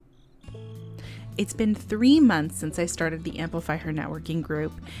It's been 3 months since I started the Amplify Her networking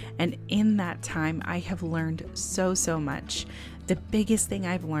group, and in that time, I have learned so much. The biggest thing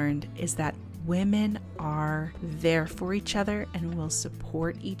I've learned is that women are there for each other and will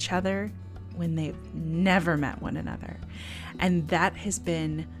support each other when they've never met one another. And that has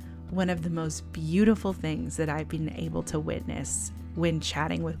been one of the most beautiful things that I've been able to witness when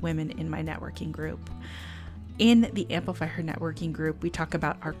chatting with women in my networking group. In the Amplify Her networking group, we talk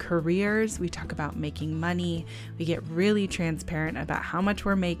about our careers, we talk about making money, we get really transparent about how much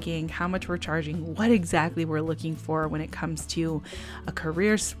we're making, how much we're charging, what exactly we're looking for when it comes to a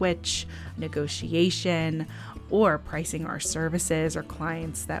career switch, negotiation, or pricing our services or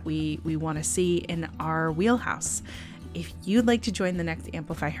clients that we want to see in our wheelhouse. If you'd like to join the next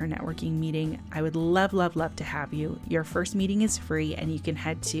Amplify Her networking meeting, I would love to have you. Your first meeting is free, and you can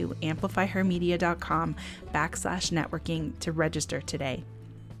head to amplifyhermedia.com/networking to register today.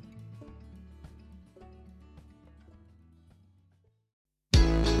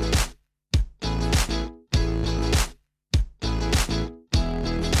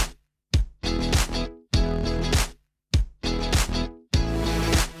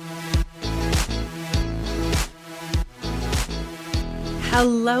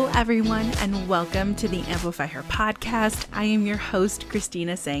 Hello, everyone, and welcome to the Amplify Her podcast. I am your host,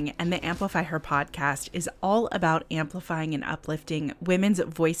 Christina Singh, and the Amplify Her podcast is all about amplifying and uplifting women's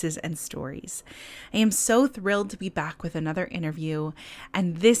voices and stories. I am so thrilled to be back with another interview,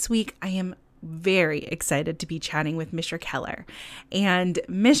 and this week I am very excited to be chatting with Mishra Keller. And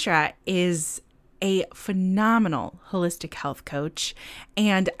Mishra is a phenomenal holistic health coach,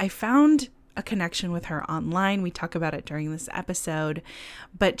 and I found a connection with her online. We talk about it during this episode,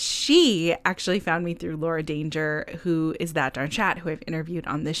 but she actually found me through Laura Danger, who is That Darn Chat, who I've interviewed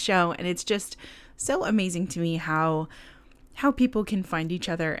on this show. And it's just so amazing to me how people can find each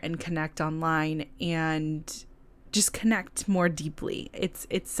other and connect online and just connect more deeply. It's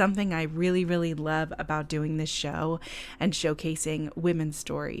something I really love about doing this show and showcasing women's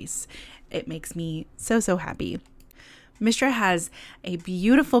stories. It makes me so happy. Mishra has a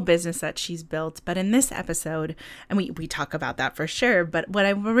beautiful business that she's built, but in this episode, and we talk about that for sure, but what I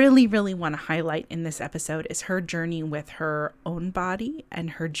really want to highlight in this episode is her journey with her own body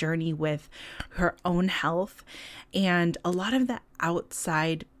and her journey with her own health, and a lot of the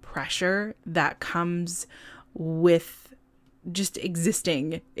outside pressure that comes with just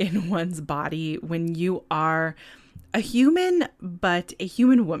existing in one's body when you are a human, but a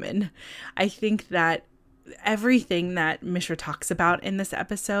human woman. I think that everything that Mishra talks about in this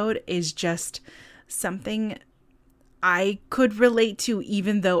episode is just something I could relate to,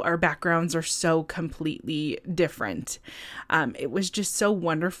 even though our backgrounds are so completely different. It was just so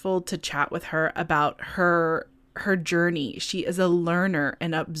wonderful to chat with her about her journey. She is a learner,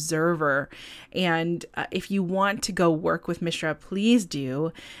 an observer, and if you want to go work with Mishra, please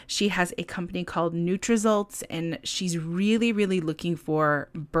do. She has a company called Nutrizults, and she's really looking for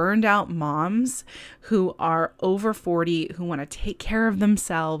burned out moms who are over 40, who want to take care of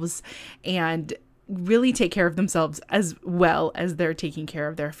themselves and really take care of themselves as well as they're taking care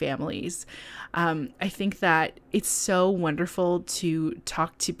of their families. I think that it's so wonderful to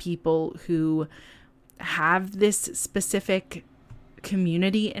talk to people who have this specific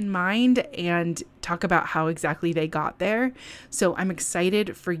community in mind and talk about how exactly they got there. So I'm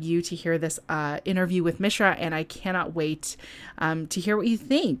excited for you to hear this interview with Mishra, and I cannot wait to hear what you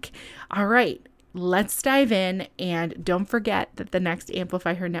think. All right, let's dive in, and don't forget that the next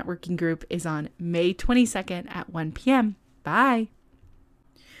Amplify Her networking group is on May 22nd at 1 p.m. Bye.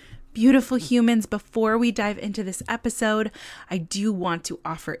 Beautiful humans, before we dive into this episode, I do want to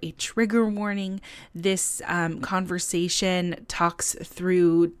offer a trigger warning. This conversation talks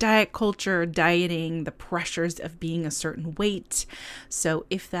through diet culture, dieting, the pressures of being a certain weight. So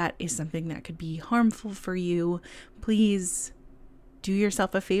if that is something that could be harmful for you, please do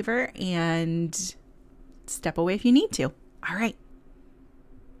yourself a favor and step away if you need to. All right.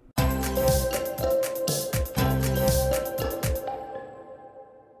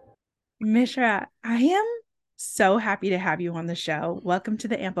 Mishra, I am so happy to have you on the show. Welcome to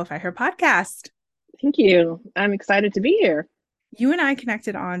the Amplify Her podcast. Thank you. I'm excited to be here. You and I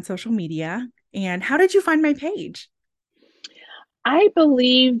connected on social media. And how did you find my page? I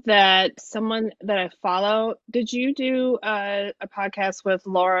believe that someone that I follow, did you do a podcast with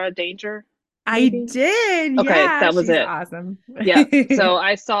Laura Danger? I Maybe? did. Okay, Yeah, that was she's it. awesome. Yeah. So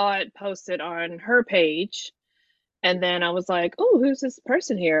I saw it posted on her page And then I was like, oh, who's this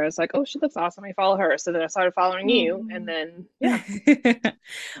person here? I was like, oh, she looks awesome. I follow her. So then I started following you. And Oh. then, yeah.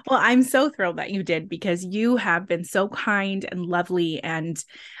 Well, I'm so thrilled that you did because you have been so kind and lovely, and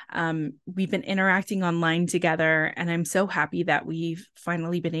we've been interacting online together. And I'm so happy that we've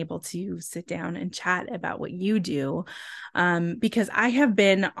finally been able to sit down and chat about what you do. Because I have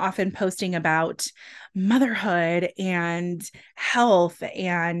been often posting about motherhood and health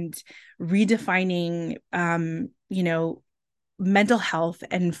and redefining, mental health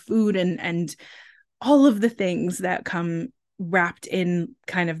and food and all of the things that come wrapped in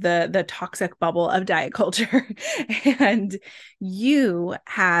kind of the toxic bubble of diet culture. And you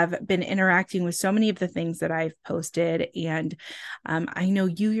have been interacting with so many of the things that I've posted, and I know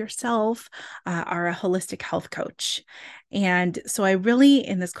you yourself are a holistic health coach. And so I really,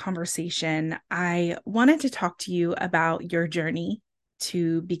 in this conversation, I wanted to talk to you about your journey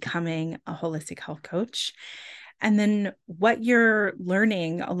to becoming a holistic health coach, and then what you're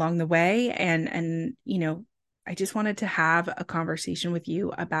learning along the way. And I just wanted to have a conversation with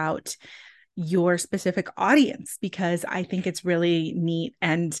you about your specific audience, because I think it's really neat.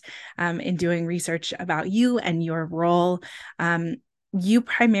 And in doing research about you and your role, um, you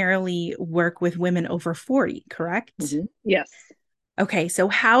primarily work with women over 40, correct? Yes. Okay, so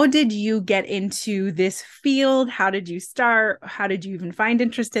how did you get into this field? How did you start? How did you even find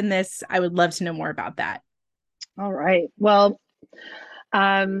interest in this? I would love to know more about that. All right. Well,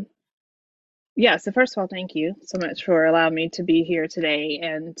 um, yeah. So first of all, thank you so much for allowing me to be here today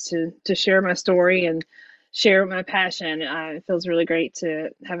and to share my story and share my passion. It feels really great to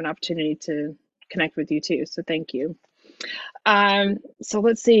have an opportunity to connect with you too. So thank you. So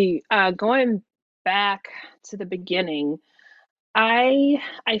let's see. Going back to the beginning, I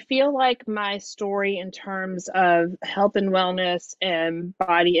feel like my story in terms of health and wellness and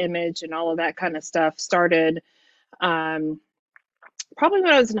body image and all of that kind of stuff started um, probably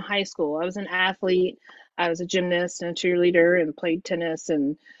when I was in high school. I was an athlete. I was a gymnast and a cheerleader and played tennis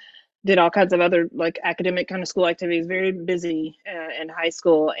and did all kinds of other like academic kind of school activities. Very busy in high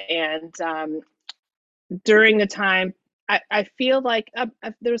school, and during the time, I feel like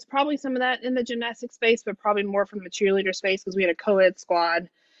there was probably some of that in the gymnastic space, but probably more from the cheerleader space because we had a co-ed squad,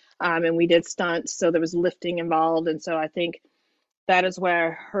 and we did stunts, so there was lifting involved, and so I think that is where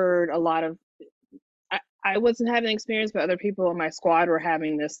I heard a lot of. I wasn't having experience, but other people in my squad were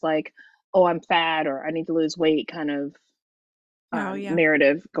having this like, "Oh, I'm fat" or "I need to lose weight" kind of Oh, yeah.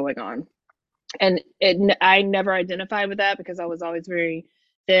 narrative going on. And I never identified with that because I was always very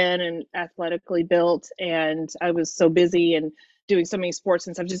thin and athletically built, and I was so busy and doing so many sports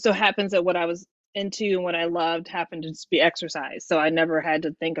and stuff. Just so happens that what I was into and what I loved happened to just be exercise. So I never had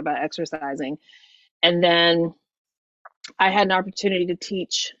to think about exercising. And then I had an opportunity to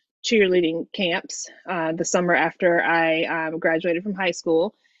teach cheerleading camps the summer after I graduated from high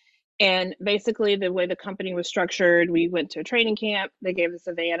school. And basically, the way the company was structured, we went to a training camp. They gave us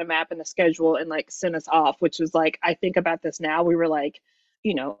a van, a map, and a schedule, and like sent us off. Which was like, I think about this now. We were like,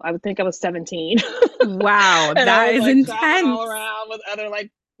 I would think I was 17, Wow, and I that was is like traveling all intense. around with other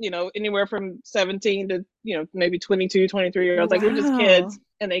like, anywhere from 17 to maybe 22, 23 year Oh, olds. Like we were just wow. kids,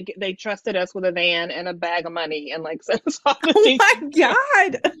 and they trusted us with a van and a bag of money, and like sent us off to Oh teach my these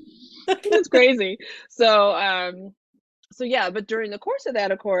camps. God. It's crazy. So yeah, but during the course of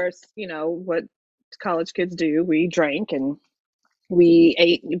that, of course, what college kids do, we drank and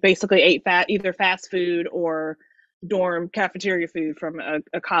we basically ate either fast food or dorm cafeteria food from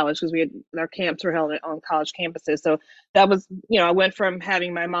a college because we had our camps were held on college campuses. So that was, I went from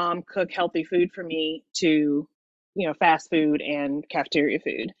having my mom cook healthy food for me to, fast food and cafeteria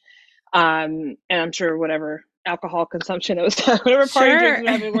food. And I'm sure whatever alcohol consumption it was, whatever party drinks Sure. were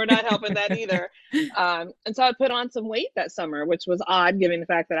having, we're not helping that either. And so I put on some weight that summer, which was odd given the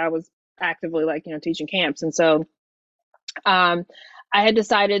fact that I was actively like, teaching camps. And so um, I had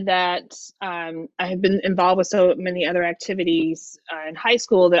decided that I had been involved with so many other activities in high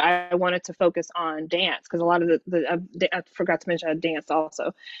school that I wanted to focus on dance because a lot of I forgot to mention I danced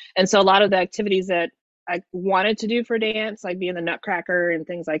also, and so a lot of the activities that I wanted to do for dance, like being the Nutcracker and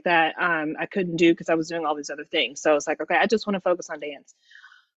things like that, I couldn't do because I was doing all these other things. So it's like, okay, I just want to focus on dance.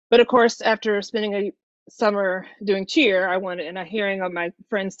 But of course, after spending a summer doing cheer, I wanted, and I hearing of my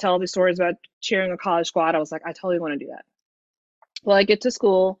friends tell these stories about cheering a college squad, I was like, I totally want to do that. Well, I get to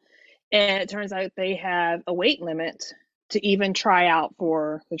school, and it turns out they have a weight limit to even try out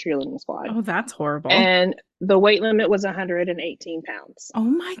for the cheerleading squad. Oh, that's horrible. And the weight limit was 118 pounds. Oh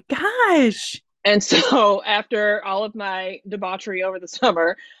my gosh. And so, after all of my debauchery over the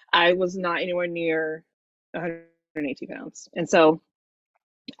summer, I was not anywhere near 118 pounds. And so,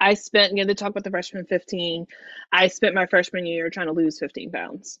 I spent, they talk about the freshman 15. I spent my freshman year trying to lose 15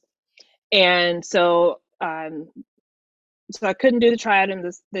 pounds. And so I couldn't do the tryout in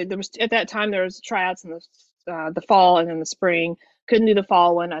this. There was at that time there was tryouts in the fall and in the spring. Couldn't do the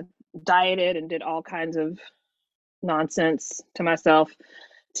fall one. I dieted and did all kinds of nonsense to myself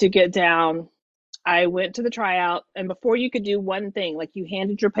to get down. I went to the tryout, and before you could do one thing, like you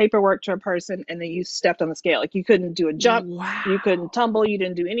handed your paperwork to a person and then you stepped on the scale. Like you couldn't do a jump, you couldn't Wow. tumble, you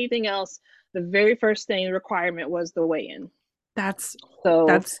didn't do anything else. The very first thing requirement was the weigh in. That's So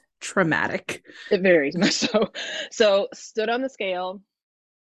that's traumatic. it varies much so. So stood on the scale.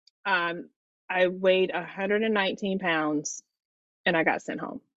 Um, I weighed 119 pounds and I got sent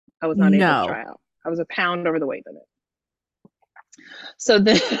home. I was not able to No. try out. I was a pound over the weight limit. So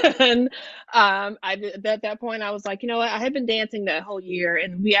then at that point I was like, you know what, I had been dancing that whole year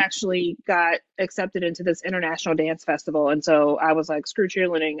and we actually got accepted into this international dance festival, and so I was like, screw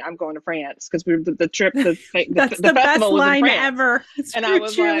cheerleading, I'm going to France, because we were the trip That's the the best festival was in line France, ever. and I Screw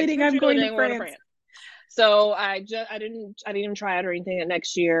was like, cheerleading, screw I'm going to cheerleading, we're going to France. France. So I didn't even try it or anything the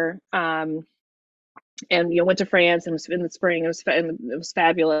next year. And went to France, and it was in the spring. It was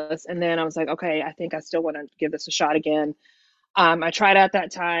fabulous. And then I was like, okay, I think I still want to give this a shot again. I tried out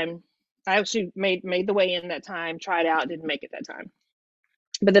that time. I actually made the way in that time. Tried out, didn't make it that time.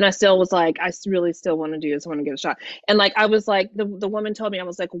 But then I still was like, I really still want to do this. I want to give it a shot. And like I was like, the woman told me I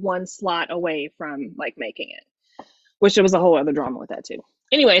was like one slot away from like making it, which there was a whole other drama with that too.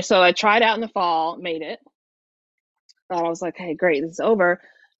 Anyway, so I tried out in the fall, made it. Thought I was like, hey, great, this is over.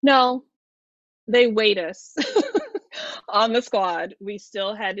 No, they weighed us on the squad. We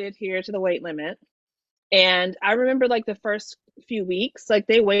still had to adhere to the weight limit. And I remember like the first few weeks, like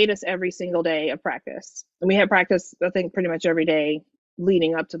they weighed us every single day of practice. And we had practice, I think, pretty much every day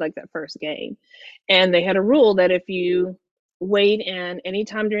leading up to like that first game. And they had a rule that if you weighed in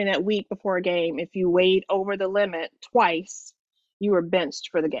anytime during that week before a game, if you weighed over the limit twice, you were benched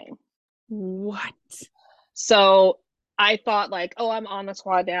for the game. What? So I thought like, oh, I'm on the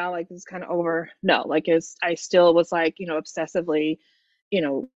squad now, like this is kind of over. No, like I still was like, obsessively, you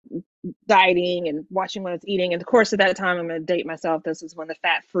know, dieting and watching what I was eating. And of course, at that time, I'm going to date myself. This is when the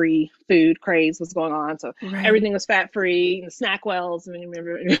fat-free food craze was going on. So Right. everything was fat-free. And the SnackWells, I mean,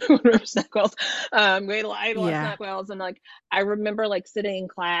 remember SnackWells? I ate a lot of Yeah. SnackWells. And like, I remember like sitting in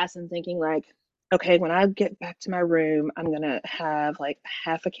class and thinking like, okay, when I get back to my room, I'm going to have like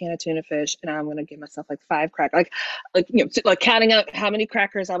half a can of tuna fish and I'm going to give myself like five crackers, like counting up how many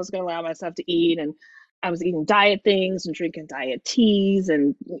crackers I was going to allow myself to eat. And I was eating diet things and drinking diet teas,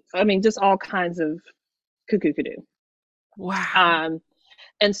 and I mean, just all kinds of cuckoo cuckoo. Wow. Um,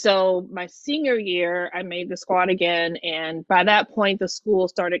 and so my senior year, I made the squad again, and by that point, the school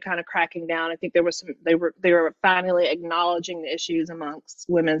started kind of cracking down. I think there was some. They were finally acknowledging the issues amongst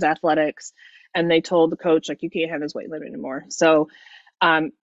women's athletics, and they told the coach like, you can't have this weight limit anymore. So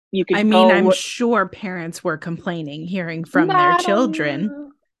um, you I could mean, I'm go. sure parents were complaining hearing from their Not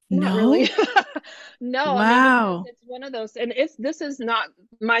children. not really. No? No, I mean Wow. it's one of those, and it's this is not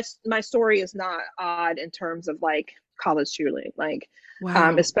my story is not odd in terms of like college cheerleading, like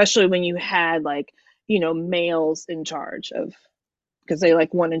Wow. especially when you had like males in charge of, because they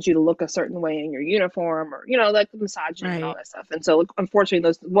like wanted you to look a certain way in your uniform, or like misogyny and all Right. that stuff. And so unfortunately,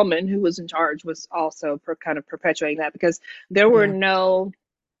 this woman who was in charge was also kind of perpetuating that, because there were Yeah. no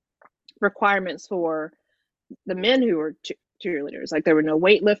requirements for the men who were cheerleaders. Like there were no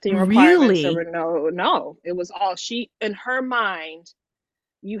weightlifting requirements. There were Really? no. It was all, she in her mind.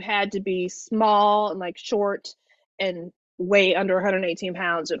 You had to be small and like short and weigh under 118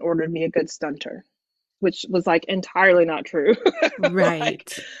 pounds in order to be a good stunter, which was like entirely not true. like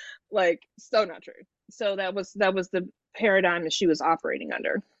Right. like so not true. So that was the paradigm that she was operating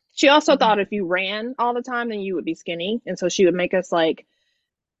under. She also thought Right. if you ran all the time, then you would be skinny, and so she would make us like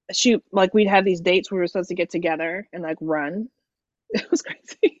we'd have these dates where we were supposed to get together and like run. It was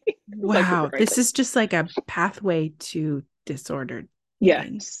crazy. It was like super Wow. crazy. This is just like a pathway to disordered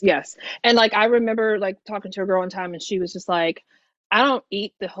eating. Yes, yes. And like I remember like talking to a girl one time and she was just like, I don't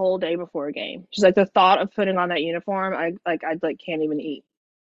eat the whole day before a game. She's like, the thought of putting on that uniform, I like can't even eat.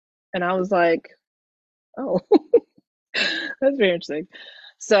 And I was like, oh, that's very interesting.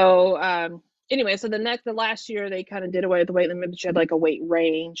 So anyway, so the last year they kind of did away with the weight limit, but you had like a weight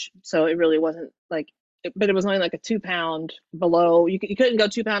range. So it really wasn't like but it was only like a 2 pound below. You couldn't go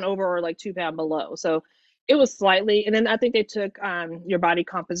 2 pound over or like 2 pound below. So it was slightly, and then I think they took your body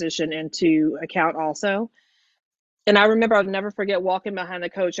composition into account also. And I remember I'll never forget walking behind the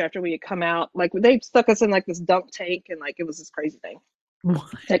coach after we had come out. Like they stuck us in like this dunk tank, and like it was this crazy thing.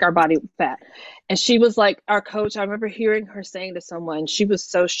 take our body fat. And she was like, our coach, I remember hearing her saying to someone, she was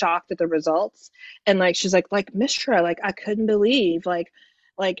so shocked at the results. And like, she's like Mishra, like, I couldn't believe like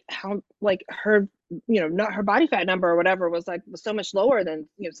how, like her, not her body fat number or whatever was so much lower than,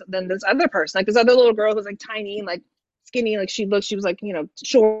 than this other person. Like this other little girl was like tiny and like skinny. Like she was like,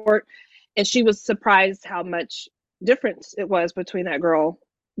 short. And she was surprised how much difference it was between that girl,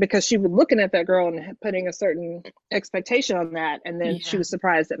 because she was looking at that girl and putting a certain expectation on that, and then she Yeah. was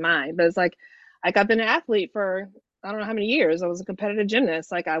surprised at mine. But it's like I've been an athlete for I don't know how many years. I was a competitive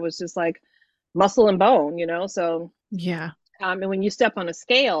gymnast. Like I was just like muscle and bone, so Yeah. and when you step on a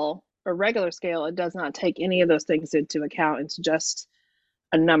scale, a regular scale, it does not take any of those things into account. It's just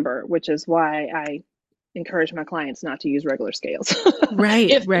a number, which is why I encourage my clients not to use regular scales. Right.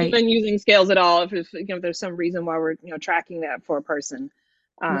 If Right. even using scales at all, if there's some reason why we're tracking that for a person,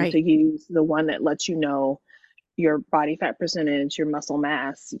 Right. to use the one that lets you know your body fat percentage, your muscle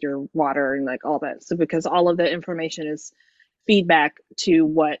mass, your water, and like all that. So because all of the information is feedback to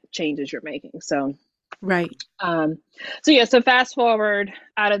what changes you're making. Right. Um, so fast forward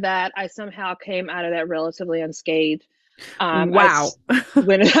out of that, I somehow came out of that relatively unscathed. I Wow.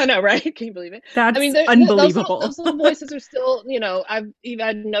 when I know, right? Can you believe it? I mean, That's those unbelievable. those little voices are still,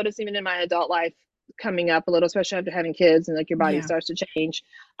 I've noticed even in my adult life coming up a little, especially after having kids and like your body Yeah. starts to change.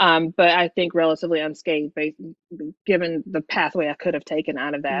 But I think relatively unscathed, given the pathway I could have taken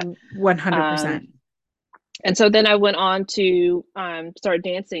out of that. Um, 100%. and so then I went on to start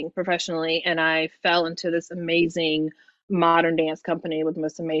dancing professionally, and I fell into this amazing modern dance company with the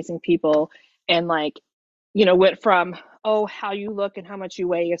most amazing people, and like, went from, oh, how you look and how much you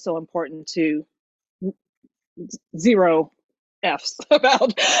weigh is so important, to zero F's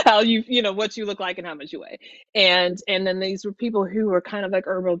about how what you look like and how much you weigh. And then these were people who were kind of like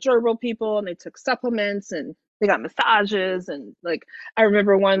herbal gerbil people, and they took supplements and they got massages. And like, I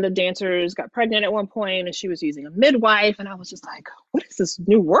remember one of the dancers got pregnant at one point and she was using a midwife, and I was just like, what is this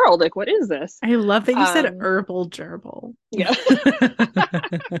new world? Like, what is this? I love that you said um herbal gerbil. yeah.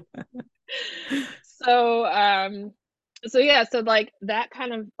 so so like that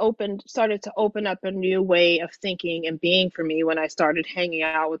kind of started to open up a new way of thinking and being for me, when I started hanging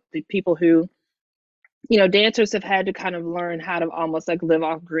out with the people who, dancers have had to kind of learn how to almost like live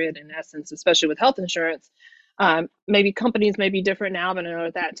off grid in essence, especially with health insurance. Maybe companies may be different now, but I know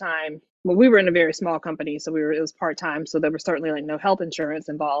at that time, well, we were in a very small company, so it was part-time, so there was certainly like no health insurance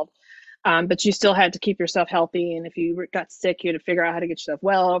involved. But you still had to keep yourself healthy, and if you got sick, you had to figure out how to get yourself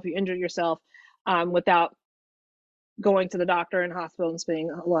well. If you injured yourself, without going to the doctor and hospital and spending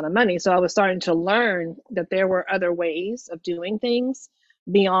a lot of money. So I was starting to learn that there were other ways of doing things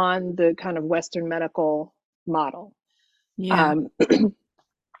beyond the kind of Western medical model. Yeah. Um,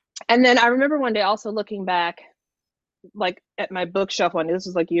 and then I remember one day also looking back, like at my bookshelf one day, this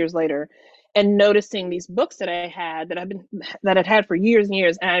was like years later, and noticing these books that I had that I'd had for years and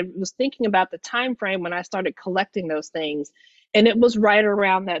years. And I was thinking about the time frame when I started collecting those things. And it was right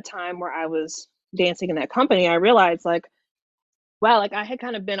around that time where I was dancing in that company. I realized like, wow, like I had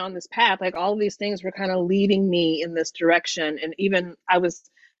kind of been on this path, like all of these things were kind of leading me in this direction. And even I was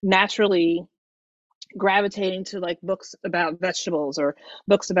naturally gravitating to like books about vegetables or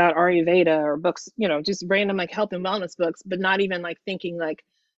books about Ayurveda or books, just random like health and wellness books, but not even like thinking like,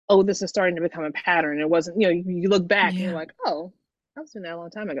 oh, this is starting to become a pattern. It wasn't, you look back and you're Yeah. like, oh, I was doing that a long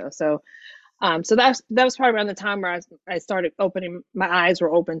time ago. So that was probably around the time where I started opening, my eyes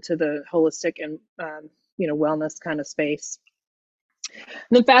were open to the holistic and, wellness kind of space. And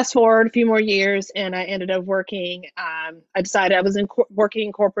then fast forward a few more years, and I ended up working. I decided I was working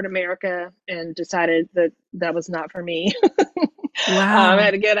in corporate America, and decided that that was not for me. I had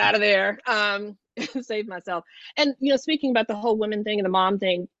Wow. to get out of there, save myself. And speaking about the whole women thing and the mom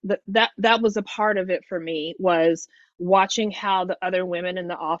thing, that was a part of it for me, was watching how the other women in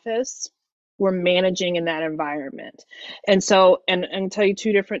the office were managing in that environment. And so, and tell you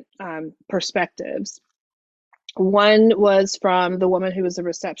two different perspectives. One was from the woman who was a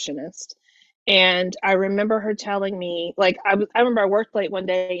receptionist. And I remember her telling me, like, I remember I worked late one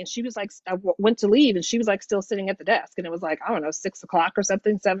day, and she was like, went to leave, and she was like still sitting at the desk. And it was like, I don't know, 6 o'clock or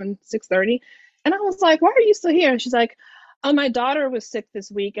something, 6:30. And I was like, why are you still here? And she's like, oh, my daughter was sick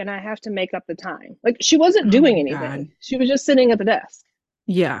this week and I have to make up the time. Like, she wasn't Oh doing my anything. God. She was just sitting at the desk.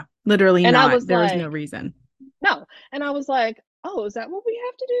 Yeah. Literally And I not. was There was no like, reason. no. And I was like, oh, is that what we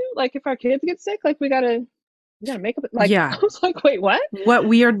have to do? Like, if our kids get sick, like we gotta make up. Like, I Yeah. was like, wait, what? What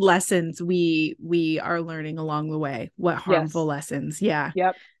weird lessons we are learning along the way. What harmful Yes. lessons. Yeah.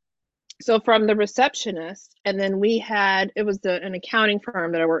 Yep. So from the receptionist, and then it was an accounting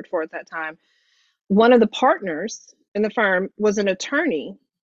firm that I worked for at that time. One of the partners in the firm was an attorney,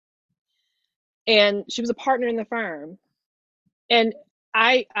 and she was a partner in the firm. And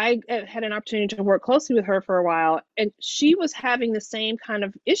I had an opportunity to work closely with her for a while, and she was having the same kind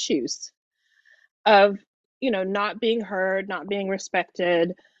of issues of, not being heard, not being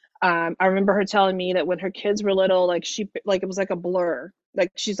respected. I remember her telling me that when her kids were little, like it was like a blur.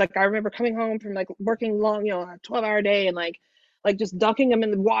 Like she's like, I remember coming home from like working long, a 12-hour day, and like just dunking them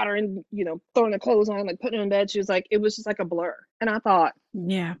in the water and throwing their clothes on, like putting them in bed. She was like, it was just like a blur. And I thought,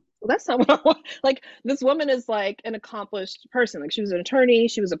 Yeah. well, that's not what I want. Like, this woman is like an accomplished person. Like, she was an attorney,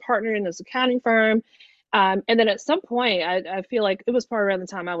 she was a partner in this accounting firm. And then at some point, I feel like it was probably around the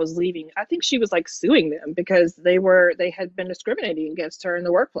time I was leaving. I think she was like suing them because they had been discriminating against her in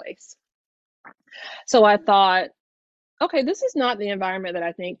the workplace. So I thought, okay, this is not the environment that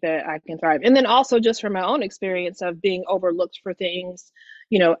I think that I can thrive. And then also just from my own experience of being overlooked for things,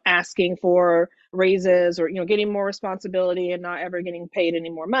 asking for raises or, getting more responsibility and not ever getting paid any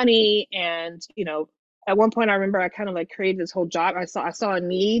more money. And, at one point I remember I kind of like created this whole job. I saw a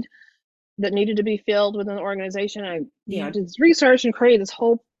need that needed to be filled within the organization. I Yeah. did this research and created this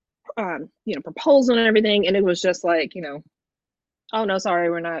whole, proposal and everything. And it was just like, oh no, sorry,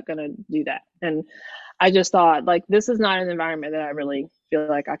 we're not going to do that. And I just thought, like, this is not an environment that I really feel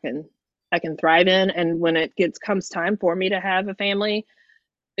like I can thrive in. And when it comes time for me to have a family,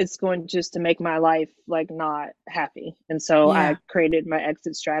 it's going just to make my life like not happy. And so I Yeah. created my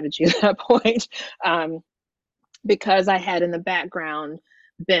exit strategy at that point, because I had in the background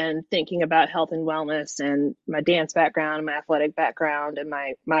been thinking about health and wellness and my dance background and my athletic background and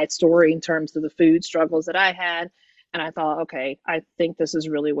my story in terms of the food struggles that I had. And I thought, okay, I think this is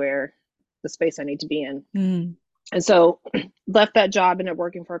really where the space I need to be in. Mm. And so left that job, ended up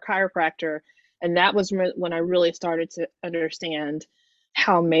working for a chiropractor. And that was when I really started to understand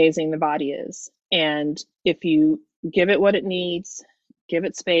how amazing the body is. And if you give it what it needs, give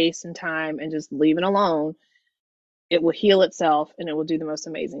it space and time, and just leave it alone, it will heal itself and it will do the most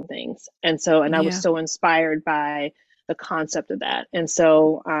amazing things. And I was Yeah. so inspired by the concept of that. And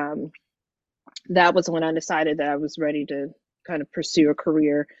so that was when I decided that I was ready to kind of pursue a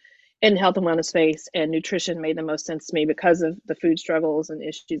career in health and wellness space, and nutrition made the most sense to me because of the food struggles and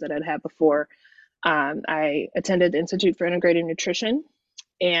issues that I'd had before. I attended the Institute for Integrative Nutrition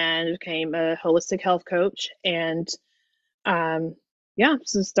and became a holistic health coach. And um, yeah,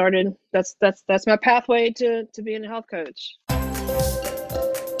 so started. That's my pathway to being a health coach.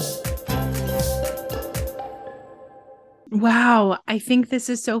 Wow. I think this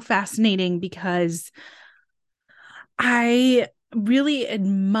is so fascinating because I really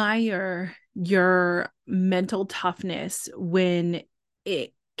admire your mental toughness when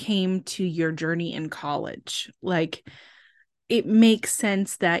it came to your journey in college. Like, it makes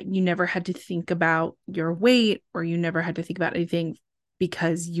sense that you never had to think about your weight or you never had to think about anything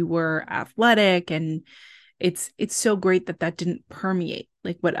because you were athletic, and it's so great that that didn't permeate,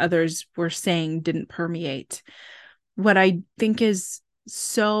 like what others were saying didn't permeate. What I think is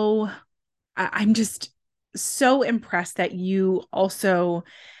so I'm just so impressed that you also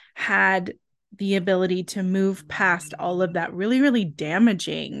had the ability to move past all of that really, really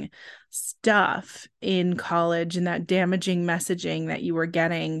damaging stuff in college and that damaging messaging that you were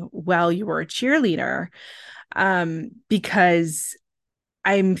getting while you were a cheerleader. Because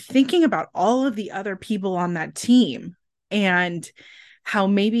I'm thinking about all of the other people on that team and how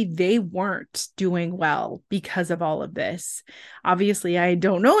maybe they weren't doing well because of all of this. Obviously, I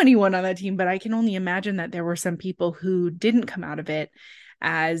don't know anyone on that team, but I can only imagine that there were some people who didn't come out of it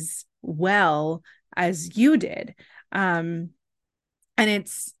as well as you did. And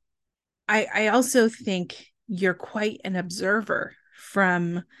I also think you're quite an observer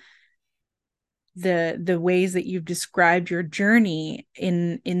from the ways that you've described your journey,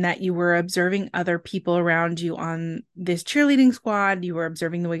 in that you were observing other people around you on this cheerleading squad, you were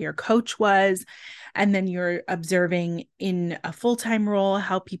observing the way your coach was, and then you're observing in a full-time role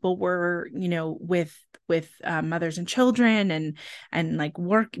how people were, with mothers and children, and like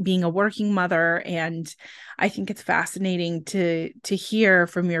being a working mother. And I think it's fascinating to hear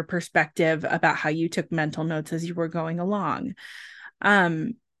from your perspective about how you took mental notes as you were going along.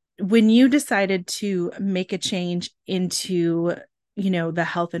 um when you decided to make a change into, the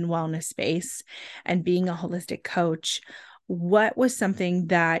health and wellness space and being a holistic coach, what was something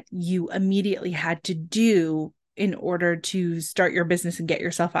that you immediately had to do in order to start your business and get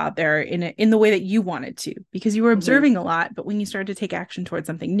yourself out there in the way that you wanted to? Because you were Mm-hmm. observing a lot, but when you started to take action towards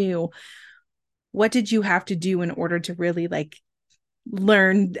something new, what did you have to do in order to really like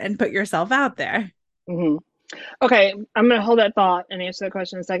learn and put yourself out there? Mm-hmm. Okay, I'm going to hold that thought and answer that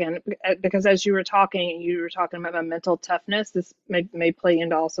question in a second because as you were talking about my mental toughness. This may play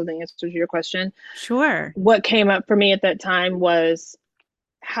into also the answer to your question. Sure. What came up for me at that time was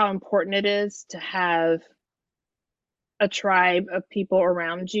how important it is to have a tribe of people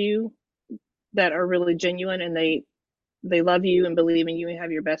around you that are really genuine and they love you and believe in you and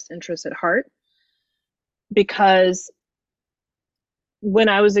have your best interests at heart. Because when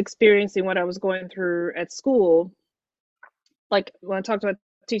I was experiencing what I was going through at school, like when I talked about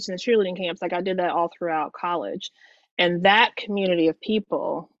teaching the cheerleading camps, like I did that all throughout college. And that community of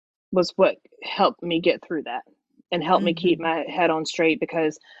people was what helped me get through that and helped me keep Hmm. my head on straight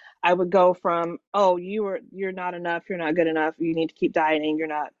because I would go from, oh, you're not enough, you're not good enough, you need to keep dieting, you're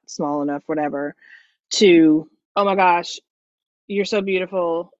not small enough, whatever, to, oh my gosh, you're so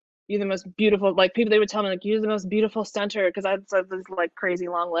beautiful. You're the most beautiful. Like people, they would tell me like you're the most beautiful stunter because I had these like crazy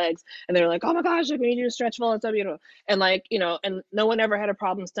long legs, and they were like, oh my gosh, like when you do a stretch fall, it's so beautiful. And like and no one ever had a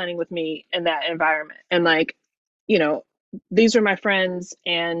problem stunning with me in that environment. And like, you know, these are my friends,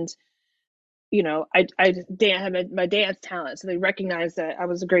 and had my dance talent, so they recognized that I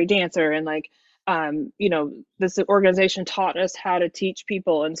was a great dancer, and like this organization taught us how to teach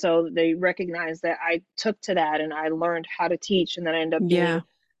people, and so they recognized that I took to that and I learned how to teach, and then I ended up being Yeah.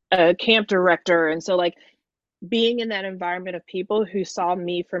 a camp director. And so like being in that environment of people who saw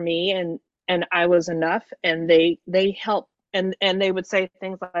me for me, and I was enough, and they helped, and they would say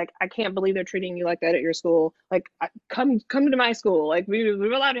things like, I can't believe they're treating you like that at your school, like come to my school, like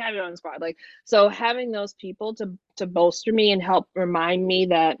we're allowed to have your own squad. Like, so having those people to bolster me and help remind me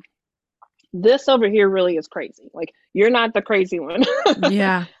that this over here really is crazy, like you're not the crazy one.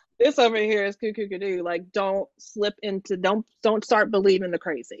 Yeah. This over here is cuckoo doo. Like, don't slip into, don't start believing the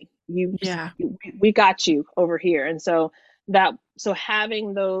crazy. Yeah. We got you over here. And so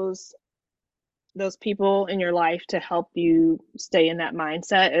having those people in your life to help you stay in that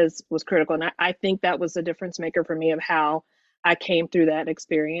mindset is was critical. And I think that was the difference maker for me of how I came through that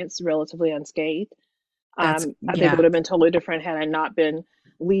experience relatively unscathed. That's, I think it yeah. would have been totally different had I not been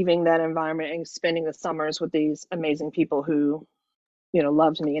leaving that environment and spending the summers with these amazing people who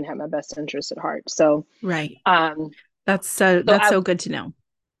loved me and had my best interests at heart. So, Right. um, so That's I, so good to know.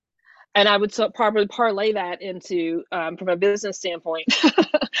 and I would so probably parlay that into, from a business standpoint.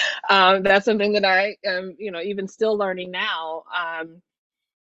 That's something that I am, even still learning now.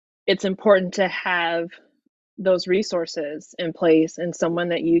 It's important to have those resources in place and someone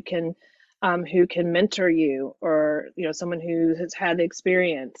that you can, who can mentor you, or someone who has had the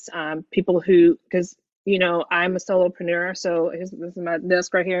experience, people who, because I'm a solopreneur, so this is my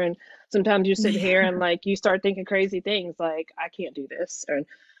desk right here, and sometimes you sit here and like you start thinking crazy things like I can't do this, or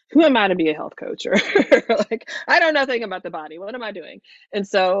who am I to be a health coach, or like I know nothing about the body, what am I doing? And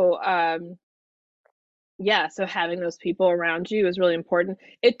so yeah, so having those people around you is really important.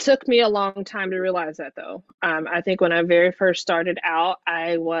 It took me a long time to realize that, though. I think when I very first started out,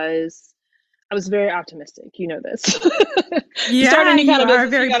 I was very optimistic. You know this. To start Yeah, any kind you of are a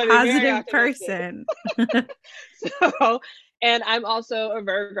business, you very got to be very positive optimistic. person. So, and I'm also a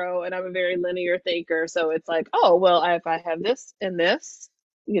Virgo, and I'm a very linear thinker. So it's like, oh well, if I have this and this,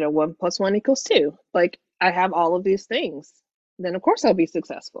 1 + 1 = 2. Like I have all of these things, then of course I'll be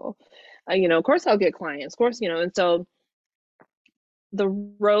successful. Of course I'll get clients. Of course, and so the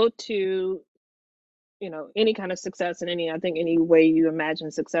road to any kind of success in I think any way you imagine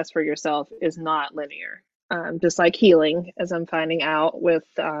success for yourself is not linear. Just like healing, as I'm finding out with,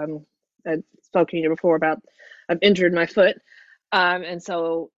 I've spoken to you before about, I've injured my foot, and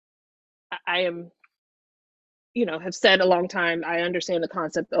so I am, have said a long time, I understand the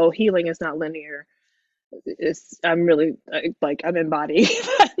concept, oh, healing is not linear. I'm really like I'm embodying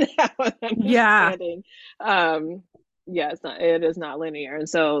now and Yeah. understanding. Um, yeah, it is not linear, and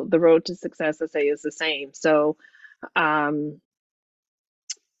so the road to success, I say, is the same. So, um,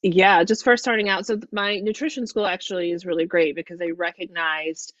 yeah, just first starting out. So my nutrition school actually is really great because they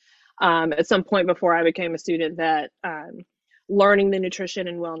recognized, at some point before I became a student, that learning the nutrition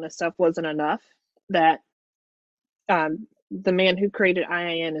and wellness stuff wasn't enough. That the man who created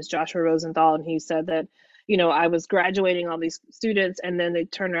IIN is Joshua Rosenthal, and he said that, I was graduating all these students, and then they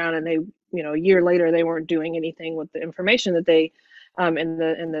turned around and they, a year later, they weren't doing anything with the information that they, in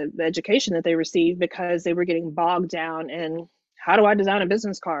the education that they received, because they were getting bogged down in how do I design a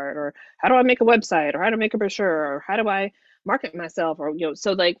business card, or how do I make a website, or how to make a brochure, or how do I market myself, or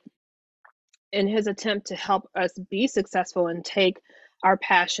so like in his attempt to help us be successful and take our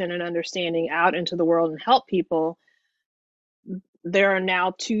passion and understanding out into the world and help people, there are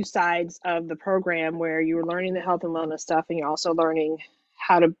now two sides of the program where you're learning the health and wellness stuff, and you're also learning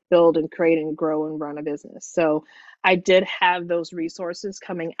how to build and create and grow and run a business. So I did have those resources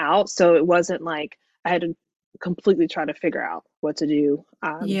coming out. So it wasn't like I had to completely try to figure out what to do.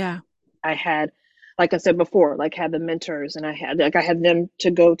 Yeah. I had, like I said before, like had the mentors, and I had them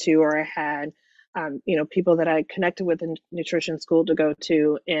to go to, or I had, people that I connected with in nutrition school to go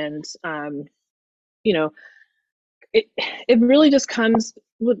to. And, you know, it, it really just comes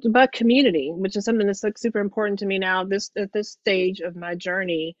about community, which is something that's like super important to me now, at this stage of my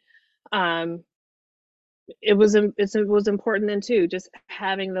journey. Um, it was important then too, just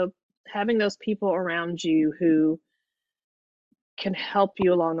having those people around you who can help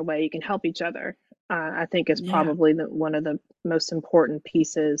you along the way. You can help each other. I think is Yeah. probably one of the most important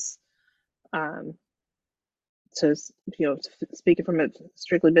pieces, um, to speaking from a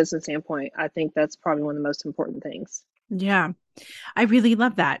strictly business standpoint. I think that's probably one of the most important things. Yeah. I really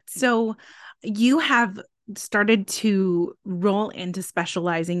love that. So you have started to roll into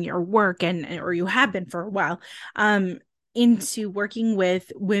specializing your work or you have been for a while, um, into working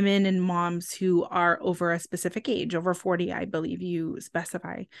with women and moms who are over a specific age, over 40, I believe you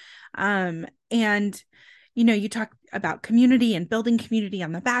specify. And you talk about community and building community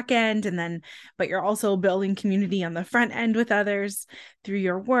on the back end, but you're also building community on the front end with others through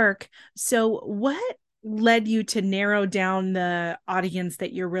your work. So what led you to narrow down the audience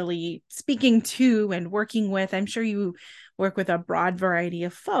that you're really speaking to and working with? I'm sure you work with a broad variety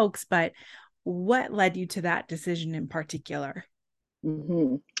of folks, but what led you to that decision in particular?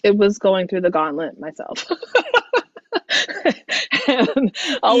 It was going through the gauntlet myself. And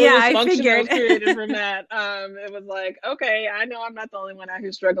all of Yeah, this I function that figured. was created from that, it was like, okay, I know I'm not the only one out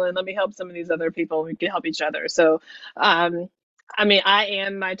here struggling. Let me help some of these other people. We can help each other. So, um, I mean, I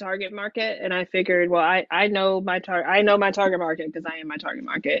am my target market, and I figured, well, I know I know my target market because I am my target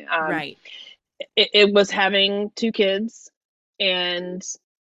market. Right. It was having two kids and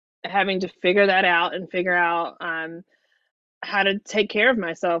having to figure that out and figure out, how to take care of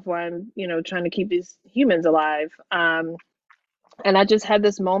myself while I'm, trying to keep these humans alive. And I just had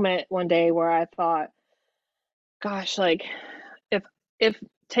this moment one day where I thought, gosh, like if if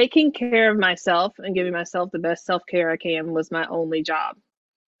taking care of myself and giving myself the best self-care I can was my only job,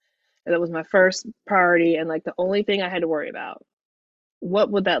 and that was my first priority and like the only thing I had to worry about, what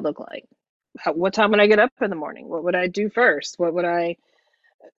would that look like? What time would I get up in the morning? What would I do first? What would I,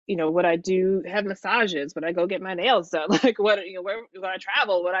 would I do have massages? Would I go get my nails done? Like what, where would I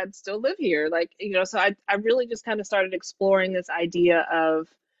travel? Would I still live here? Like, so I really just kind of started exploring this idea of,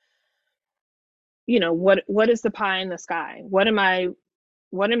 what is the pie in the sky? What am I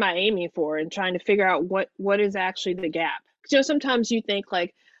aiming for? And trying to figure out what is actually the gap. Sometimes you think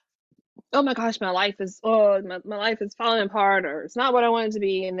like, oh my gosh, my life is falling apart, or it's not what I want it to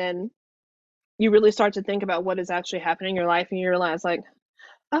be. And then you really start to think about what is actually happening in your life, and you realize like,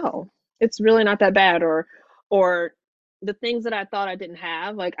 oh, it's really not that bad, or the things that I thought I didn't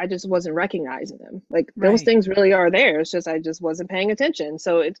have, like I just wasn't recognizing them. Like those Right. things really are there. It's just I just wasn't paying attention.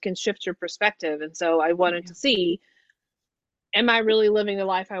 So it can shift your perspective. And so I wanted Yeah. to see, am I really living the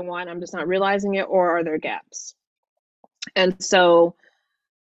life I want? I'm just not realizing it, or are there gaps? And so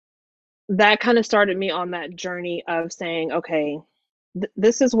that kind of started me on that journey of saying, okay,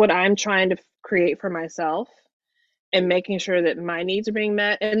 this is what I'm trying to create for myself, and making sure that my needs are being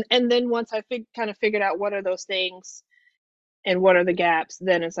met. And then once I kind of figured out what are those things and what are the gaps,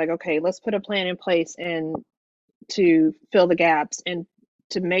 then it's like, okay, let's put a plan in place and to fill the gaps, and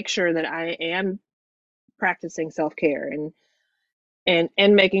to make sure that I am practicing self-care, and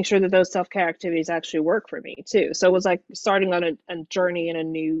making sure that those self-care activities actually work for me too. So it was like starting on a journey in a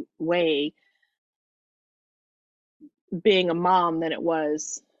new way, being a mom, than it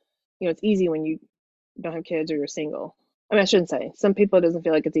was, it's easy when you don't have kids or you're single. I mean, I shouldn't say. Some people it doesn't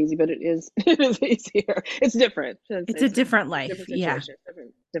feel like it's easy, but it is. It is easier. It's different. It's a different It's a life. different Yeah. situation,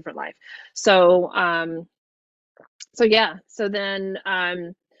 different life. So, so yeah. So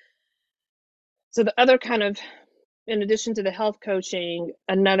the other kind of, in addition to the health coaching,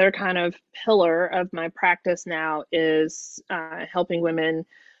 another kind of pillar of my practice now is, helping women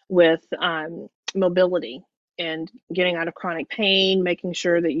with, mobility and getting out of chronic pain, making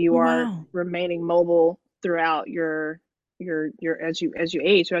sure that you Oh, are wow. remaining mobile throughout your as you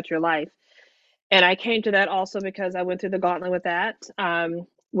age throughout your life. And I came to that also because I went through the gauntlet with that.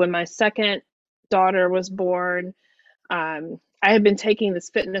 When my second daughter was born, I had been taking this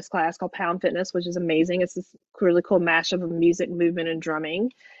fitness class called Pound Fitness, which is amazing. It's this really cool mashup of music, movement, and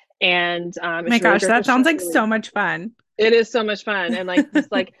drumming, and Oh my it's really gosh, great for that sounds stress like so relief. much fun. It is so much fun, and like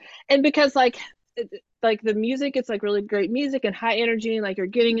just like, and because like the music, it's like really great music and high energy, and like you're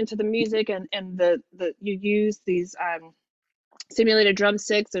getting into the music, and the you use these simulated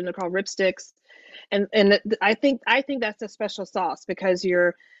drumsticks, and they're called ripsticks. I think that's a special sauce because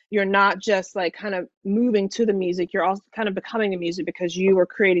you're not just like kind of moving to the music, you're also kind of becoming the music because you are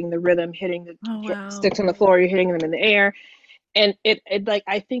creating the rhythm, hitting the Oh, wow. sticks on the floor, you're hitting them in the air. And it like,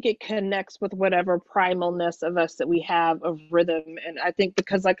 I think it connects with whatever primalness of us that we have of rhythm. And I think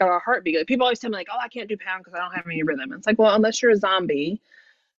because like our heartbeat, like, people always tell me like, oh, I can't do pound because I don't have any rhythm. It's like, well, unless you're a zombie,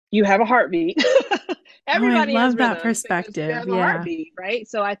 you have a heartbeat. Oh, I Everybody has love that rhythm because you perspective. have a Yeah. heartbeat, right?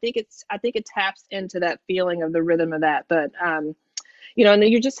 So I think it taps into that feeling of the rhythm of that. But and then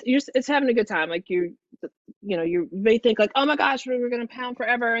you're just it's having a good time. Like you may think like, oh my gosh, we're gonna pound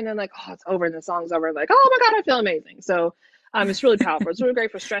forever, and then like, oh, it's over, and the song's over. Like, oh my god, I feel amazing. So it's really powerful. It's really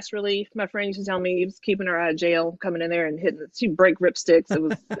great for stress relief. My friend used to tell me he was keeping her out of jail, coming in there and hitting. She'd break ripsticks. It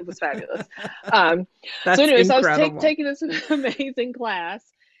was fabulous. Um, so That's anyway, so I was incredible. taking this amazing class,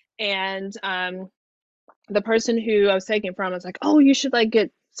 and the person who I was taking from was like, "Oh, you should like get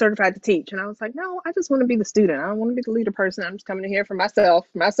certified to teach." And I was like, "No, I just want to be the student. I don't want to be the leader person. I'm just coming in here for myself,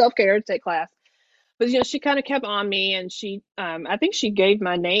 for my self care to take class." But she kind of kept on me, and I think she gave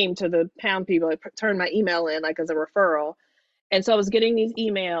my name to the pound people. I turned my email in like as a referral, and so I was getting these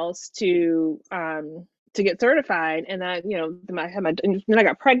emails to get certified. And then I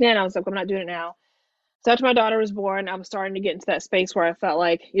got pregnant. I was like, I'm not doing it now. So after my daughter was born, I was starting to get into that space where I felt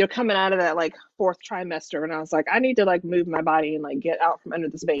like, coming out of that like fourth trimester, and I was like, I need to like move my body and like get out from under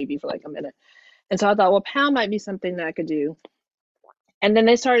this baby for like a minute. And so I thought, well, pound might be something that I could do. And then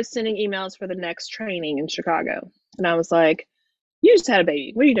they started sending emails for the next training in Chicago. And I was like, you just had a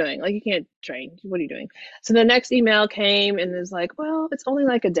baby. What are you doing? Like, you can't train. What are you doing? So the next email came and it was like, well, it's only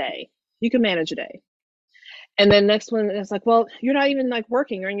like a day. You can manage a day. And then next one is like, well, you're not even like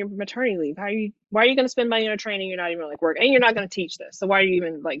working, you're in your maternity leave. Why are you going to spend money on a training? You're not even like work, and you're not going to teach this. So why are you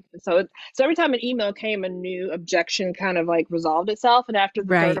even like, so every time an email came, a new objection kind of like resolved itself. And after the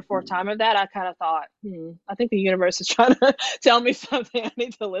third or Right. fourth time of that, I kind of thought, I think the universe is trying to tell me something. I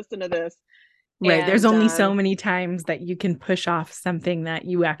need to listen to this. Right. There's And only so many times that you can push off something that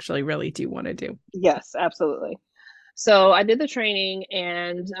you actually really do want to do. yes, absolutely. So I did the training,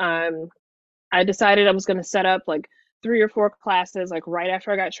 and I decided I was going to set up like 3 or 4 classes, like right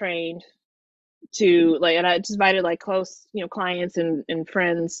after I got trained, to like, and I just invited like close, clients and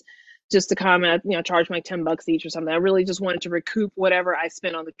friends just to come, and charge me like $10 each or something. I really just wanted to recoup whatever I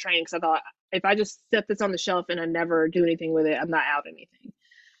spent on the training, because I thought if I just set this on the shelf and I never do anything with it, I'm not out anything.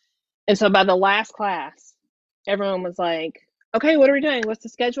 And so by the last class, everyone was like, okay, what are we doing? What's the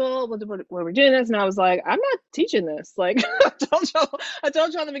schedule? What are we doing this? And I was like, I'm not teaching this. Like, I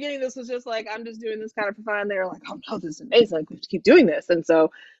told you in the beginning, this was just like, I'm just doing this kind of for fun. They were like, oh no, this is amazing. Like, we have to keep doing this. And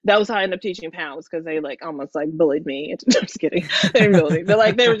so that was how I ended up teaching pounds, because they like almost like bullied me. I'm just kidding. They didn't bully me. But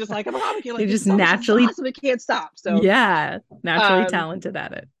like, they were just like, oh my God, we can't, They like, this just is so much, this is naturally, awesome. We can't stop. So, yeah, naturally um, talented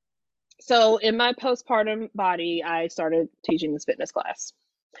at it. so in my postpartum body, I started teaching this fitness class.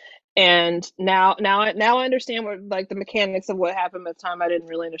 And now I understand what like the mechanics of what happened. At the time I didn't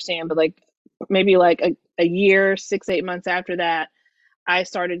really understand, but like maybe like a year, 6, 8 months after that, I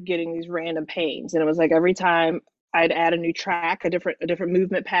started getting these random pains. And it was like every time I'd add a new track, a different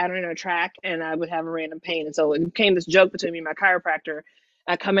movement pattern or track, and I would have a random pain. And so it became this joke between me and my chiropractor.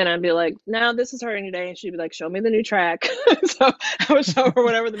 I'd come in and I'd be like, now this is hurting today. And she'd be like, show me the new track. So I would show her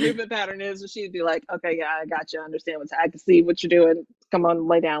whatever the movement pattern is. And she'd be like, okay, yeah, I got you. I understand I can see what you're doing. Come on,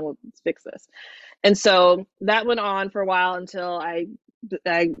 lay down. Let's fix this. And so that went on for a while until I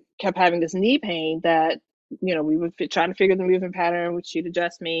kept having this knee pain that, we would try to figure the movement pattern, which she'd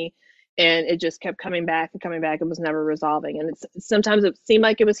adjust me. And it just kept coming back and coming back. It was never resolving. And sometimes it seemed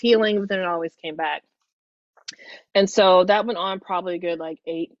like it was healing, but then it always came back. And so that went on probably a good like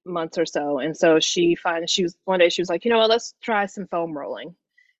 8 months or so. And so she was one day, she was like, you know what, let's try some foam rolling.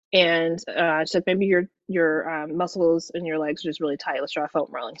 And she said, maybe your muscles in your legs are just really tight. Let's try foam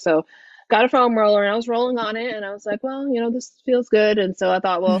rolling. So got a foam roller, and I was rolling on it, and I was like, well, this feels good. And so I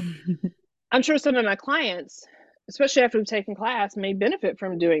thought, well, I'm sure some of my clients, especially after we've taken class, may benefit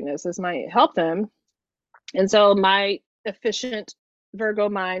from doing this. This might help them. And so my efficient Virgo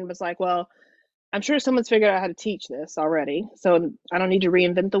mind was like, well, I'm sure someone's figured out how to teach this already. So I don't need to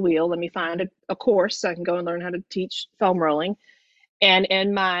reinvent the wheel. Let me find a course so I can go and learn how to teach foam rolling. And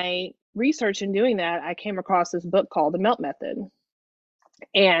in my research in doing that, I came across this book called The Melt Method.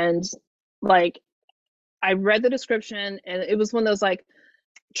 And like, I read the description, and it was one of those like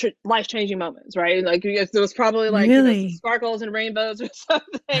life-changing moments, right? Like, there was probably like, some Really? sparkles and rainbows or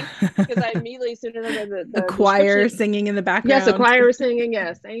something, because I immediately, as soon as I read A the choir description, singing in the yes, a background. choir was singing,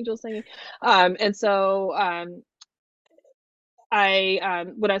 yes, angels singing. And so I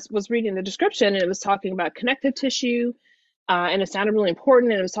when I was reading the description, and it was talking about connective tissue And it sounded really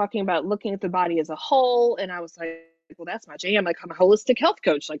important. And it was talking about looking at the body as a whole. And I was like, well, that's my jam. Like, I'm a holistic health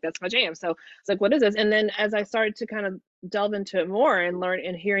coach. Like, that's my jam. So it's like, what is this? And then as I started to kind of delve into it more and learn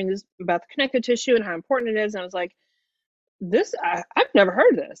and hearing this about the connective tissue and how important it is, and I was like, I've never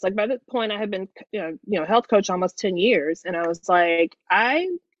heard of this. Like, by this point, I had been, health coach almost 10 years. And I was like, I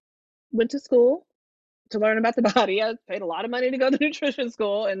went to school to learn about the body. I paid a lot of money to go to nutrition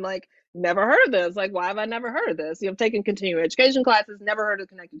school and like never heard of this. Like, why have I never heard of this? I've taken continuing education classes, never heard of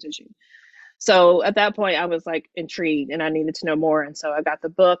connective tissue. So at that point, I was like intrigued and I needed to know more. And so I got the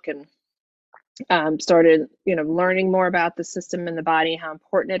book and started, learning more about the system in the body, how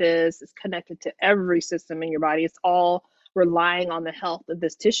important it is. It's connected to every system in your body. It's all relying on the health of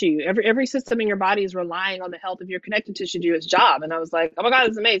this tissue. Every system in your body is relying on the health of your connective tissue to do its job. And I was like, oh my God,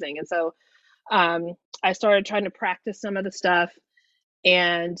 it's amazing. And so I started trying to practice some of the stuff.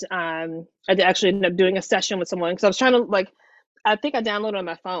 And I actually ended up doing a session with someone because I was trying to I think I downloaded it on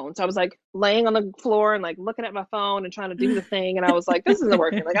my phone. So I was like laying on the floor and like looking at my phone and trying to do the thing. And I was like, this isn't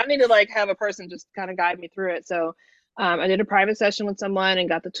working. Like, I need to like have a person just kind of guide me through it. So I did a private session with someone and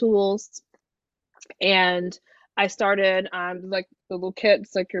got the tools. And I started like the little kit,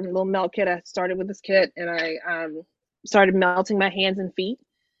 it's like your little melt kit. I started with this kit and I started melting my hands and feet.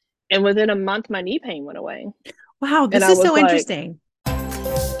 And within a month, my knee pain went away. Wow, And this I is was so like, interesting.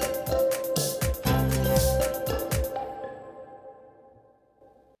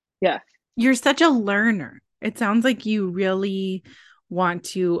 yeah, You're such a learner. It sounds like you really want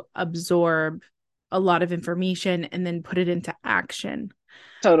to absorb a lot of information and then put it into action.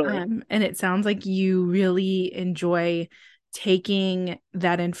 totally. And it sounds like you really enjoy taking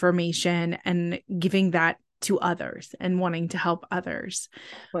that information and giving that to others and wanting to help others.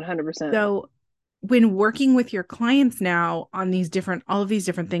 100%. So, when working with your clients now on all of these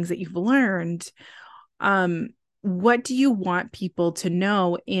different things that you've learned, um, what do you want people to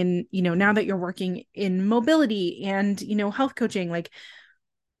know in, now that you're working in mobility and, health coaching, like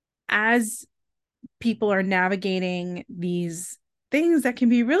as people are navigating these things that can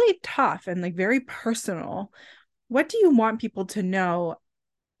be really tough and like very personal, what do you want people to know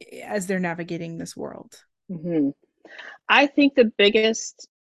as they're navigating this world? Mm-hmm. I think the biggest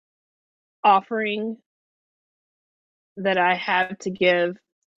offering that I have to give,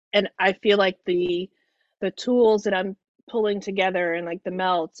 and I feel like the tools that I'm pulling together and like the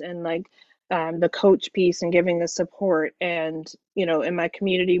melts and like the coach piece and giving the support, and in my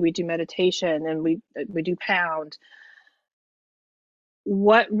community we do meditation and we do pound.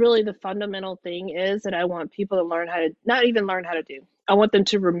 What really the fundamental thing is that I want people to learn how to, not even learn how to do, I want them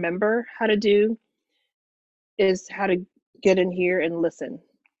to remember how to do, is how to get in here and listen.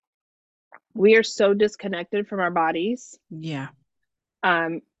 We are so disconnected from our bodies. Yeah.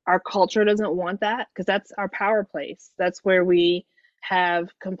 Our culture doesn't want that because that's our power place. That's where we have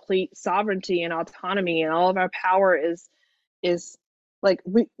complete sovereignty and autonomy, and all of our power is like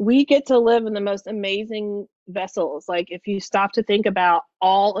we get to live in the most amazing vessels. Like, if you stop to think about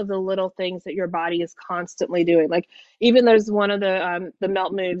all of the little things that your body is constantly doing, like even there's one of the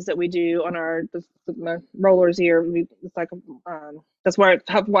melt moves that we do on my rollers here. It's like that's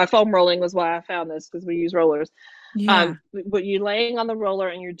why foam rolling was why I found this, because we use rollers. Yeah. What you're laying on the roller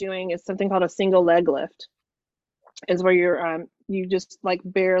and you're doing is something called a single leg lift. Is where you just like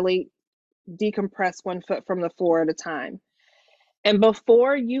barely decompress one foot from the floor at a time. And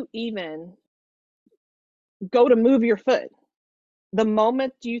before you even go to move your foot, the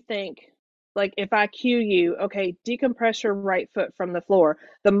moment you think, like if I cue you, okay, decompress your right foot from the floor,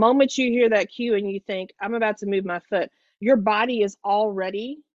 the moment you hear that cue and you think, I'm about to move my foot, your body is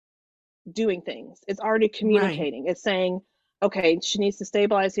already doing things. It's already Right. communicating. It's saying, okay, she needs to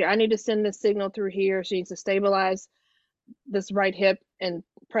stabilize here. I need to send this signal through here. She needs to stabilize this right hip and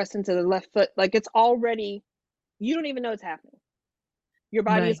press into the left foot. Like, it's already, you don't even know it's happening. Your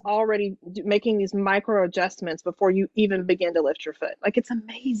body is Right. already making these micro adjustments before you even begin to lift your foot. Like, it's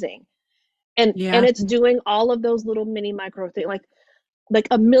amazing. And Yeah. it's doing all of those little mini micro things, like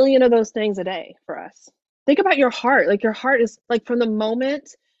a million of those things a day for us. Think about your heart. Like, your heart is like, from the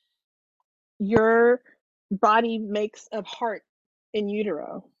moment your body makes a heart in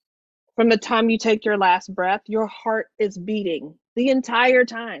utero, from the time you take your last breath, your heart is beating the entire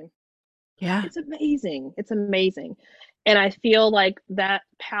time. Yeah. It's amazing. It's amazing. And I feel like that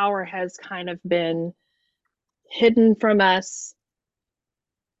power has kind of been hidden from us,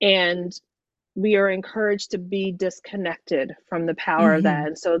 and we are encouraged to be disconnected from the power of that. Hmm.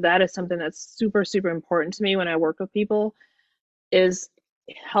 And so that is something that's super, super important to me when I work with people, is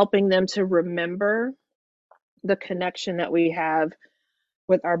helping them to remember the connection that we have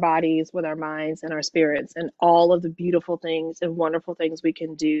with our bodies, with our minds, and our spirits, and all of the beautiful things and wonderful things we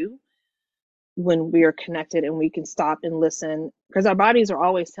can do when we are connected and we can stop and listen, because our bodies are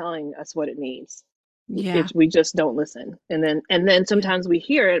always telling us what it needs. Yeah. It's we just don't listen, and then Yeah. sometimes we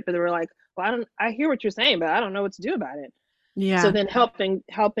hear it, but we're like, well, I hear what you're saying, but I don't know what to do about it. So Yeah. then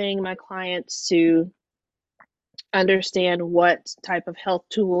helping my clients to understand what type of health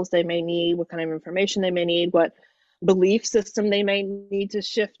tools they may need, what kind of information they may need, what belief system they may need to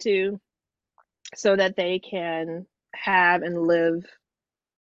shift to, so that they can have and live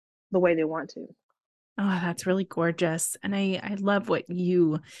the way they want to. Oh, that's really gorgeous. And I love what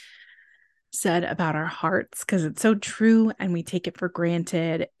you said about our hearts because it's so true and we take it for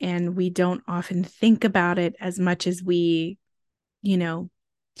granted and we don't often think about it as much as we, you know,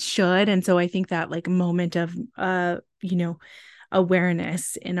 should. And so I think that like moment of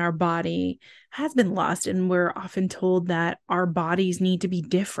awareness in our body has been lost. And we're often told that our bodies need to be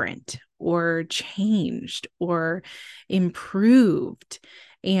different or changed or improved.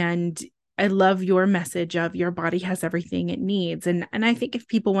 And I love your message of your body has everything it needs. And I think if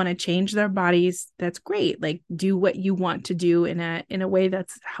people want to change their bodies, that's great. Like do what you want to do in a way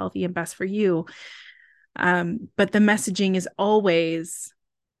that's healthy and best for you. But the messaging is always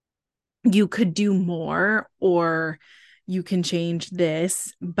you could do more or you can change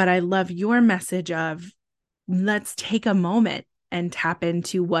this. But I love your message of let's take a moment and tap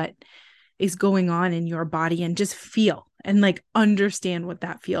into what is going on in your body and just feel and like understand what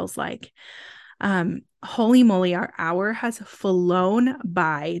that feels like. Holy moly, our hour has flown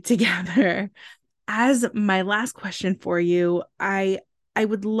by together. As my last question for you, I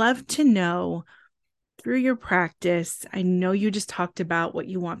would love to know through your practice, I know you just talked about what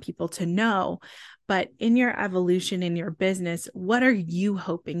you want people to know, but in your evolution in your business, what are you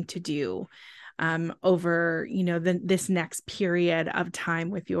hoping to do over, this next period of time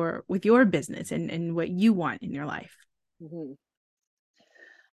with your business and what you want in your life? Mm-hmm.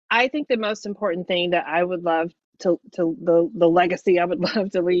 I think the most important thing that I would love to the legacy I would love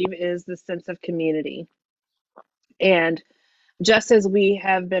to leave is the sense of community. And just as we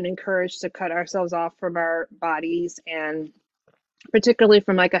have been encouraged to cut ourselves off from our bodies, and particularly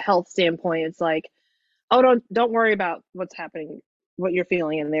from like a health standpoint, it's like, oh, don't worry about what's happening, what you're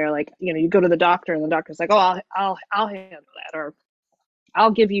feeling in there. Like, you go to the doctor and the doctor's like, oh, I'll handle that, or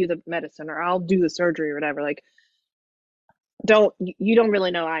I'll give you the medicine, or I'll do the surgery or whatever. Like, don't you don't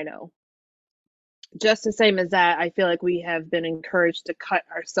really know, I know. Just the same as that, I feel like we have been encouraged to cut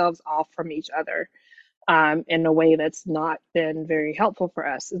ourselves off from each other, in a way that's not been very helpful for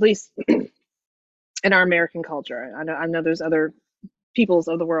us, at least in our American culture. I know there's other peoples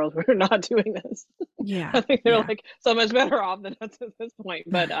of the world who are not doing this. Yeah. I think they're Yeah. like so much better off than us at this point.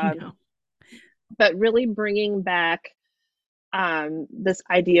 But I know. really bringing back this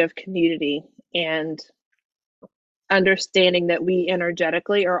idea of community and understanding that we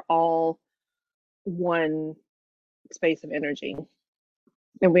energetically are all one space of energy,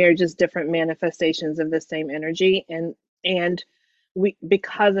 and we are just different manifestations of the same energy, and we,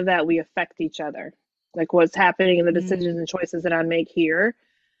 because of that, we affect each other. Like what's happening in the decisions Mm, and choices that I make here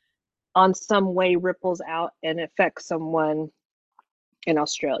on some way ripples out and affects someone in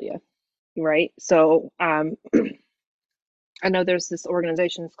Australia, right? So I know there's this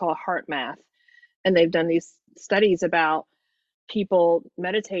organization, it's called Heart Math, and they've done these studies about people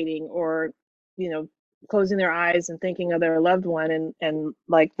meditating or, you know, closing their eyes and thinking of their loved one, and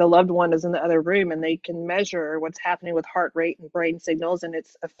like the loved one is in the other room, and they can measure what's happening with heart rate and brain signals, and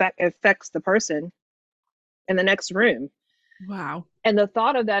it's affects the person in the next room. wow. And the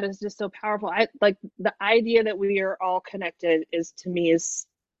thought of that is just so powerful. I like the idea that we are all connected is, to me, is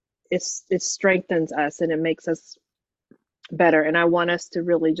it strengthens us and it makes us better. And I want us to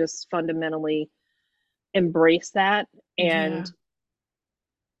really just fundamentally embrace that and Yeah.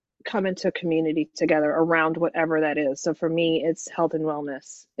 come into a community together around whatever that is. So for me, it's health and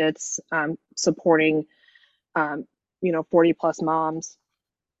wellness. It's supporting, um, 40 plus moms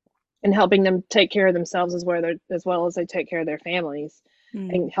and helping them take care of themselves as well as they take care of their families,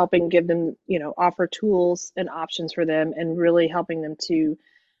 Mm, and helping give them, offer tools and options for them, and really helping them to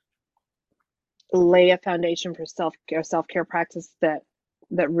lay a foundation for self-care practice that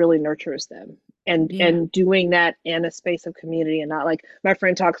really nurtures them, yeah. and doing that in a space of community, and not like my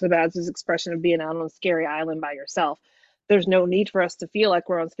friend talks about this expression of being out on a scary island by yourself. There's no need for us to feel like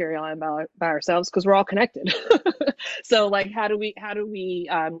we're on scary island by ourselves, because we're all connected. So like how do we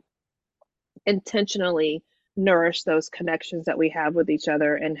intentionally nourish those connections that we have with each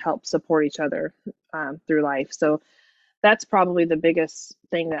other and help support each other through life. So that's probably the biggest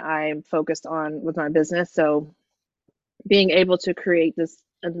thing that I'm focused on with my business. So being able to create this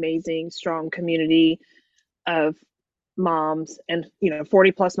amazing, strong community of moms and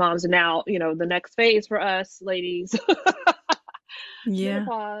 40 plus moms, and now the next phase for us ladies, Yeah.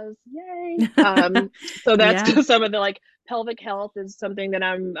 menopause, yay. So that's Yeah. some of the, like, pelvic health is something that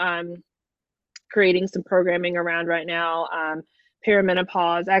I'm creating some programming around right now.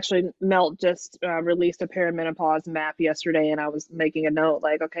 Perimenopause, actually, Melt just released a perimenopause map yesterday, and I was making a note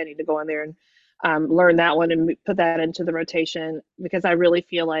like, okay, I need to go in there and learn that one and put that into the rotation, because I really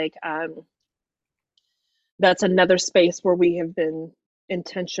feel like that's another space where we have been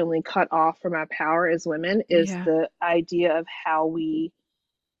intentionally cut off from our power as women, is Yeah. the idea of how we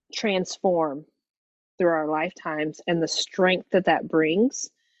transform through our lifetimes and the strength that that brings.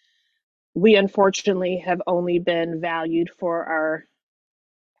 We unfortunately have only been valued for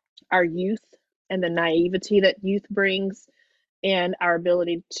our youth and the naivety that youth brings, and our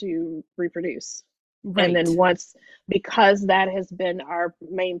ability to reproduce. And then Right. once, because that has been our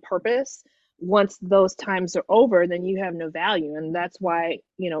main purpose, once those times are over, then you have no value. And that's why,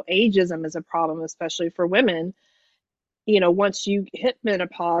 ageism is a problem, especially for women. Once you hit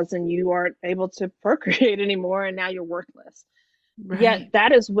menopause and you aren't able to procreate anymore, and now you're worthless. Yet Right.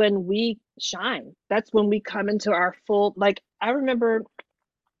 that is when we shine. That's when we come into our full, like, I remember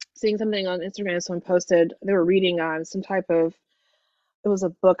seeing something on Instagram, someone posted, they were reading on some type of, it was a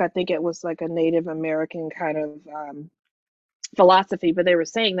book, I think it was like a Native American kind of philosophy, but they were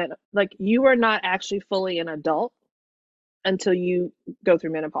saying that, like, you are not actually fully an adult until you go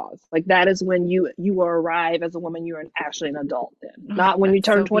through menopause. Like, that is when you arrive as a woman, you are actually an adult then. Oh, Not when you that's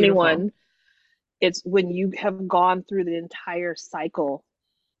turn so beautiful. 21. It's when you have gone through the entire cycle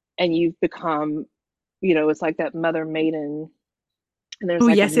and you've become, it's like that mother maiden, and there's Oh,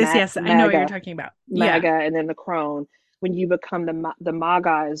 like a yes, yes, yes. I know what you're maga, talking about. Yeah. maga, and then the crone. When you become the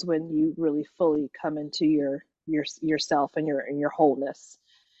maga is when you really fully come into yourself and your wholeness.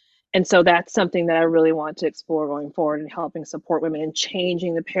 And so that's something that I really want to explore going forward, and helping support women and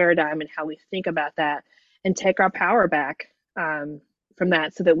changing the paradigm and how we think about that, and take our power back from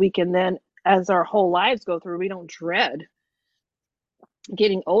that, so that we can then, as our whole lives go through, we don't dread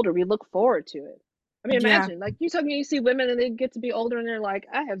getting older. We look forward to it. I mean, Yeah. imagine, like, you see women and they get to be older and they're like,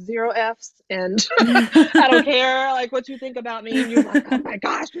 I have zero F's and I don't care like what you think about me. And you're like, oh my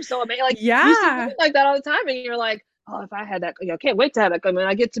gosh, you're so amazing. Like, you see women Yeah. like that all the time, and you're like, oh, if I had that, can't wait to have that. I mean,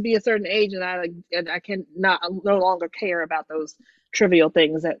 I get to be a certain age, and I can not no longer care about those trivial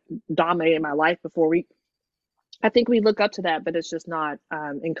things that dominated my life before. I think we look up to that, but it's just not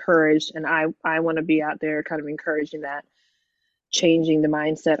encouraged. And I want to be out there kind of encouraging that, changing the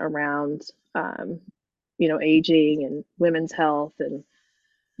mindset around aging and women's health and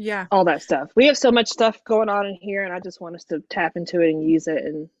Yeah. all that stuff. We have so much stuff going on in here, and I just want us to tap into it and use it,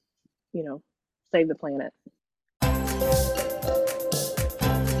 and you know save the planet.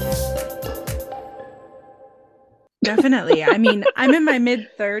 Definitely. I mean, I'm in my mid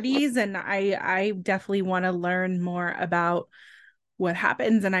 30s and I definitely want to learn more about what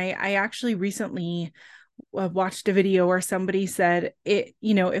happens. And I actually recently watched a video where somebody said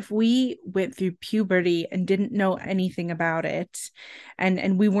if we went through puberty and didn't know anything about it,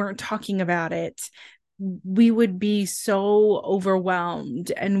 and we weren't talking about it, we would be so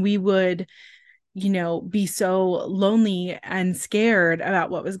overwhelmed, and we would be so lonely and scared about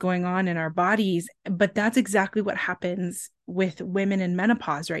what was going on in our bodies. But that's exactly what happens with women in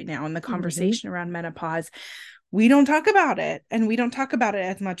menopause right now. In the Mm-hmm. conversation around menopause, we don't talk about it, and we don't talk about it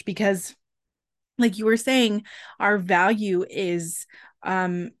as much because, like you were saying, our value is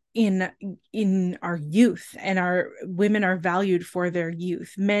in our youth, and our women are valued for their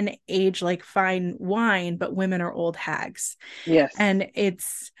youth. Men age like fine wine, but women are old hags. Yes. And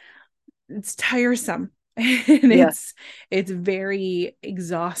it's tiresome and Yes. it's very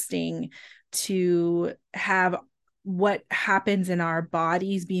exhausting to have what happens in our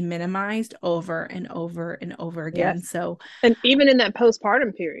bodies be minimized over and over and over again. Yes. So And even in that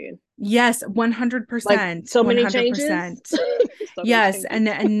postpartum period, yes, like, 100%, so many changes, 100%. so many Yes, changes,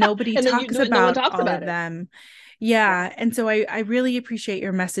 and nobody and then talks no one about talks all of about it. them. Yeah. Yeah, and so I really appreciate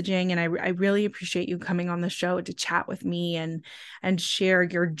your messaging, and I really appreciate you coming on the show to chat with me and share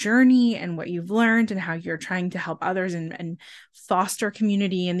your journey and what you've learned and how you're trying to help others and foster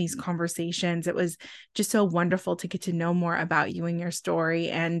community in these conversations. It was just so wonderful to get to know more about you and your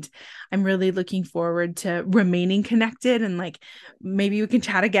story, and I'm really looking forward to remaining connected, and like maybe we can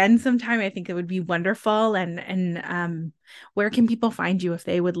chat again sometime. I think it would be wonderful. And where can people find you if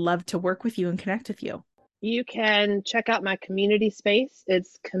they would love to work with you and connect with you? You can check out my community space.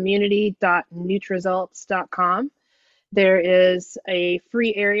 It's community.nutresults.com. There is a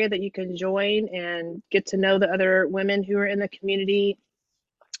free area that you can join and get to know the other women who are in the community.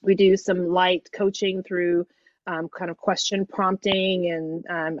 We do some light coaching through kind of question prompting, and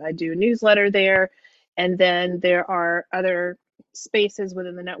I do a newsletter there. And then there are other spaces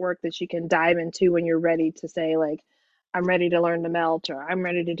within the network that you can dive into when you're ready to say, like, I'm ready to learn to melt, or I'm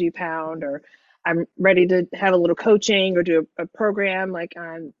ready to do pound, or I'm ready to have a little coaching or do a program. Like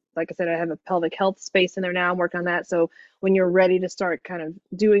I said, I have a pelvic health space in there now. I'm working on that. So when you're ready to start kind of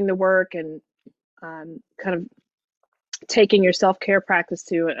doing the work and kind of taking your self-care practice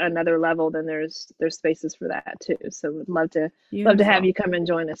to another level, then there's spaces for that too. So would love to have Beautiful. you come and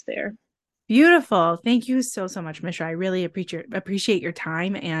join us there. Beautiful. Thank you so much, Mishra. I really appreciate your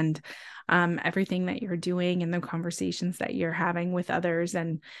time and everything that you're doing and the conversations that you're having with others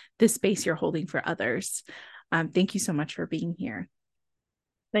and the space you're holding for others. Thank you so much for being here.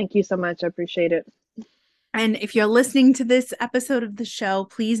 Thank you so much. I appreciate it. And if you're listening to this episode of the show,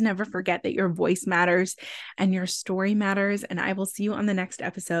 please never forget that your voice matters and your story matters. And I will see you on the next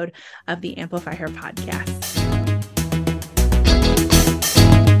episode of the Amplify Her podcast.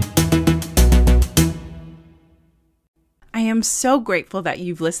 I am so grateful that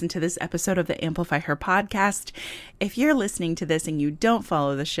you've listened to this episode of the Amplify Her podcast. If you're listening to this and you don't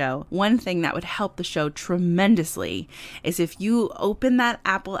follow the show, one thing that would help the show tremendously is if you open that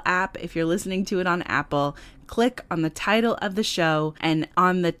Apple app, if you're listening to it on Apple, click on the title of the show, and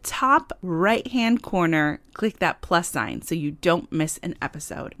on the top right-hand corner, click that plus sign so you don't miss an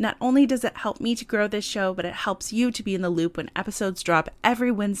episode. Not only does it help me to grow this show, but it helps you to be in the loop when episodes drop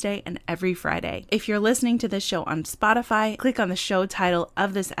every Wednesday and every Friday. If you're listening to this show on Spotify, click on the show title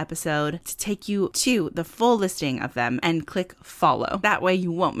of this episode to take you to the full listing of them and click follow. That way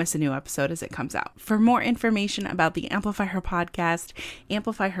you won't miss a new episode as it comes out. For more information about the Amplify Her podcast,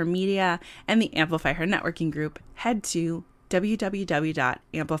 Amplify Her Media, and the Amplify Her networking group, head to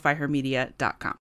www.amplifyhermedia.com.